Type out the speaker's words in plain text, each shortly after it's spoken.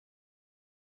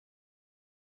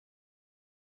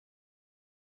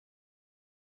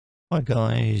Hi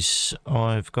guys,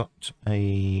 I've got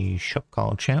a shop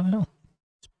card shout out.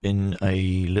 It's been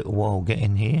a little while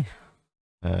getting here,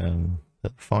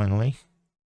 but finally.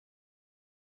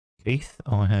 Keith,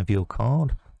 I have your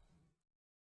card.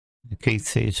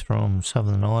 Keith is from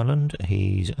Southern Ireland.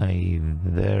 He's a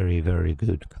very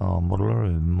good car modeler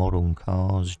of modern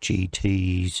cars,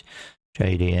 GTs,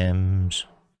 JDMs.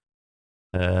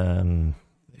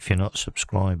 If you're not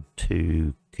subscribed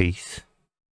to Keith,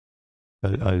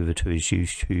 go over to his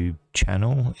YouTube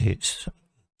channel. It's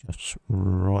just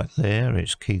right there.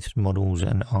 It's Keith's Models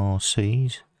and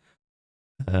RCs.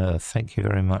 Thank you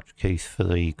very much, Keith, for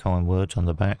the kind words on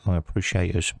the back. I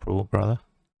appreciate your support, brother.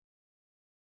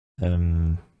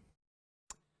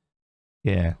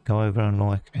 Yeah, go over and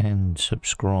like and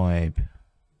subscribe.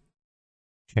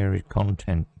 Share his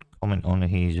content. Comment on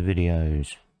his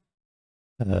videos.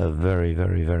 Very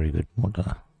good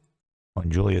modder. I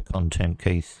enjoy your content,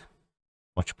 Keith.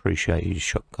 Much appreciated.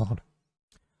 Shop card.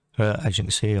 As you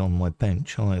can see on my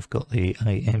bench, I've got the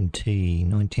AMT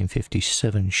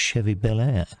 1957 Chevy Bel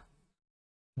Air.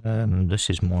 This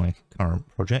is my current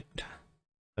project.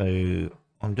 So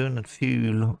I'm doing a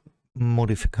few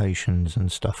modifications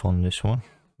and stuff on this one,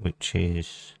 which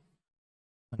is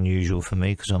unusual for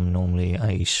me because I'm normally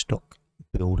a stock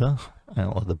builder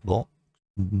out of the box.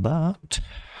 But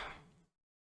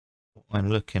what I'm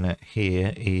looking at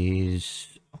here is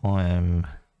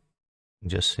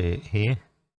just see it here.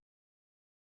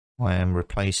 I am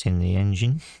replacing the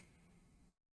engine.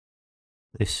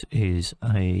 This is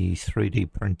a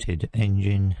 3D printed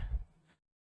engine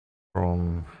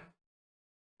from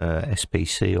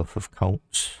SPC off of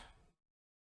Colts.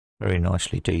 Very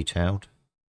nicely detailed.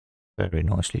 Very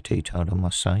nicely detailed, I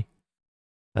must say.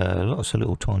 Lots of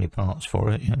little tiny parts for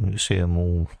it. You can see them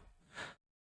all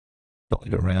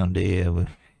dotted around here with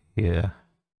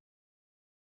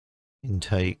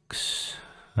intakes.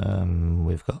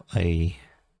 We've got a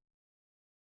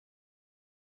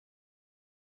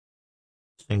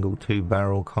single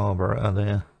 2-barrel carburetor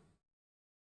there.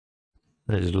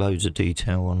 There's loads of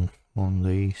detail on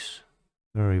these.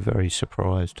 Very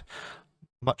surprised.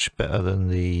 Much better than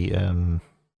the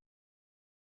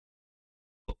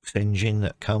box engine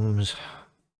that comes.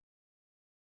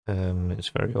 It's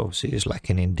very obviously is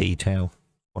lacking in detail.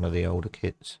 One of the older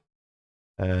kits.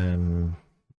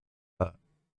 But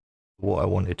what I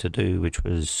wanted to do, which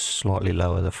was slightly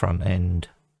lower the front end,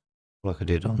 like I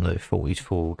did on the 40s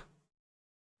Ford,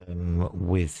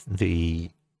 with the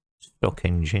stock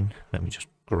engine. Let me just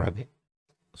grab it.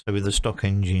 So with the stock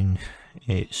engine,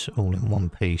 it's all in one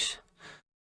piece.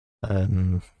 A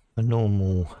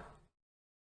normal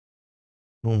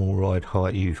ride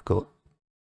height, you've got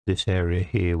this area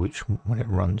here, which when it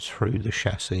runs through the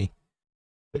chassis.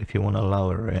 But if you want to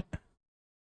lower it,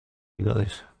 you've got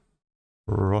this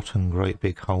rotten great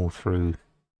big hole through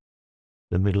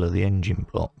the middle of the engine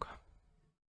block,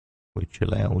 which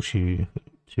allows you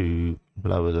to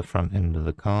lower the front end of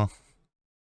the car.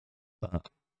 But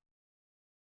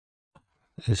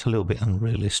it's a little bit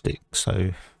unrealistic,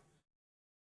 so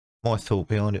my thought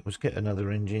behind it was get another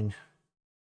engine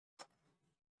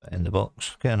in the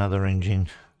box, get another engine,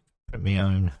 print my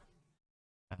own,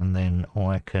 and then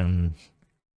I can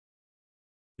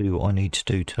do what I need to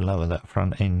do to lower that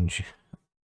front end.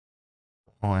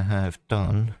 What I have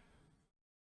done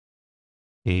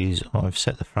is I've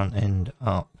set the front end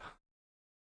up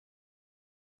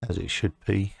as it should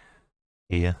be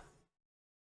here,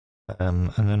 and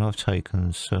then I've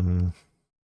taken some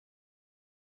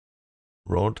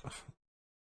rod,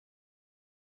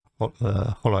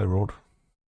 hollow rod,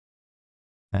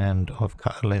 and I've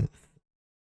cut a length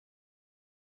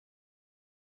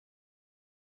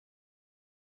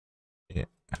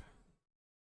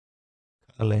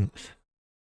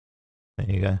there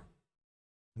you go,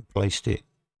 and placed it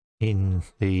in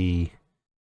the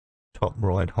top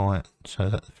ride height so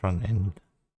that the front end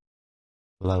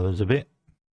lowers a bit,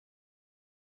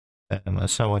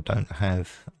 so I don't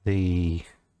have the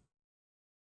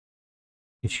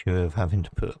issue of having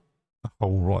to put a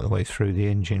hole right the way through the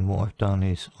engine. What I've done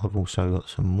is I've also got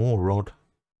some more rod.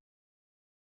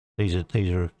 These are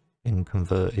been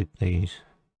converted, these,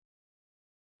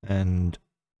 and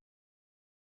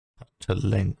cut to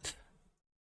length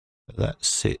so that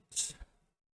sits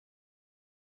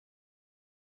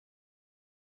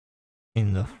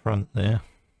in the front there.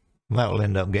 That'll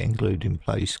end up getting glued in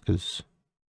place because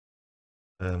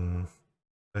I don't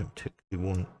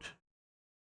particularly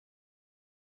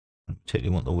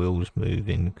want the wheels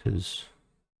moving, because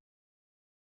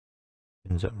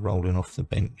it ends up rolling off the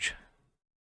bench.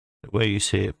 But where you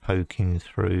see it poking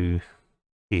through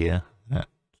here, that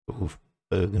sort of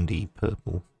burgundy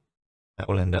purple that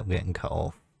will end up getting cut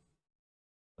off.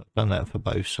 I've done that for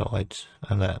both sides,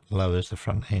 and that lowers the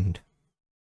front end.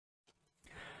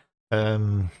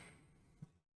 Why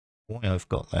I've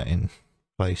got that in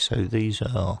place, so these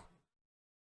are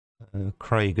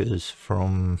Kragers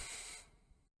from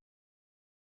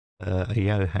a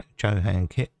Johan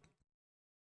kit.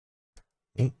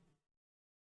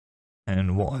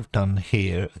 And what I've done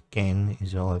here again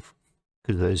is because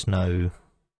there's no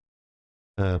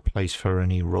place for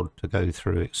any rod to go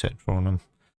through etc on them,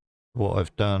 what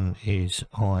I've done is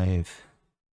I've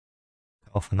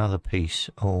cut off another piece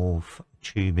of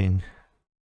tubing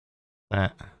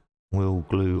that will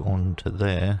glue onto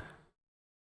there,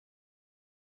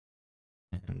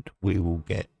 and we will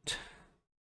get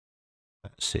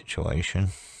that situation.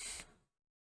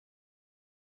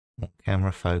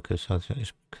 Camera focus, I think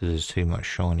it's because there's too much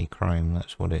shiny chrome,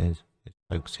 that's what it is. It's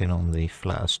focusing on the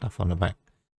flatter stuff on the back.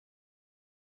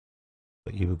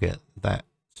 But you will get that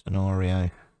scenario,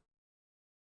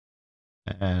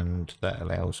 and that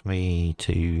allows me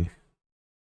to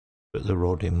put the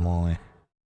rod in my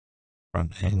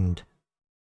front end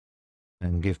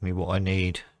and give me what I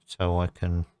need so I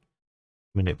can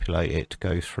manipulate it to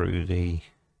go through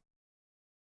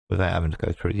without having to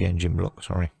go through the engine block,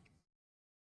 sorry.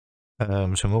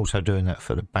 So I'm also doing that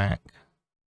for the back.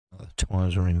 The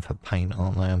tyres are in for paint,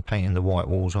 aren't they? I'm painting the white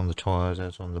walls on the tyres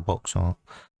as on the box art.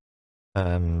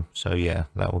 So yeah,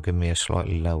 that will give me a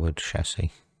slightly lowered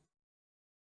chassis.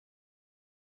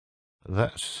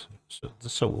 That's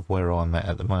sort of where I'm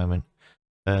at the moment.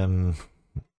 Have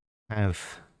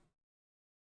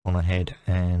gone ahead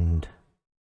and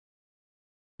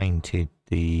painted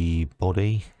the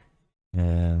body.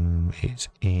 It's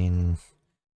in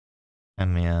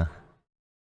Tamiya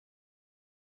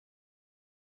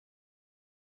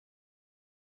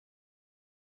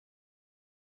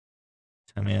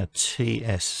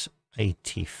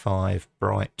TS85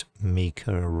 Bright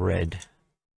Mica Red.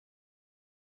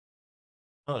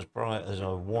 Not as bright as I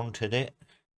wanted it.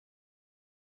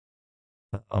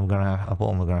 But what I'm gonna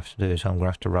have to do is I'm gonna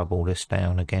have to rub all this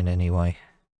down again anyway.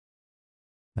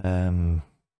 As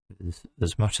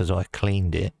much as I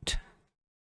cleaned it,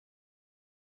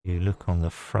 you look on the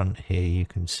front here, you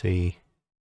can see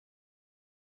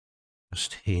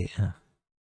just here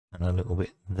and a little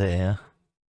bit there.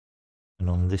 And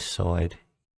on this side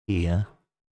here,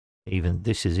 even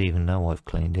though I've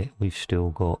cleaned it, we've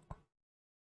still got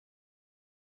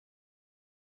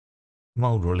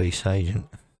mold release agent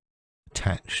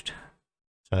attached,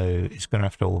 so it's going to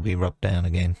have to all be rubbed down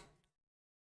again.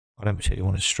 I don't particularly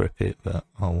want to strip it, but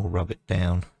I will rub it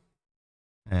down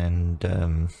and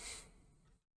do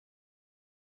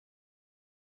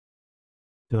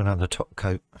another top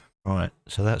coat. Right,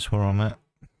 so that's where I'm at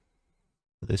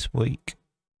this week.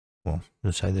 Well,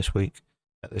 let's say this week,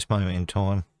 at this moment in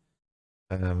time.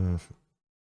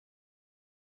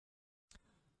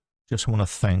 Just want to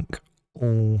thank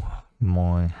all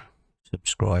my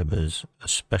subscribers,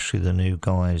 especially the new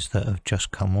guys that have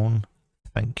just come on.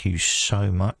 Thank you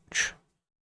so much.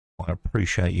 I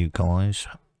appreciate you guys.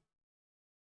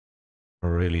 I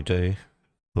really do,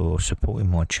 for supporting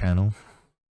my channel.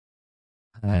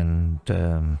 And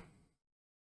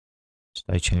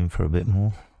stay tuned for a bit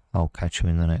more. I'll catch you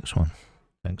in the next one.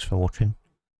 Thanks for watching.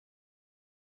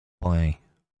 Bye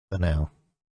for now.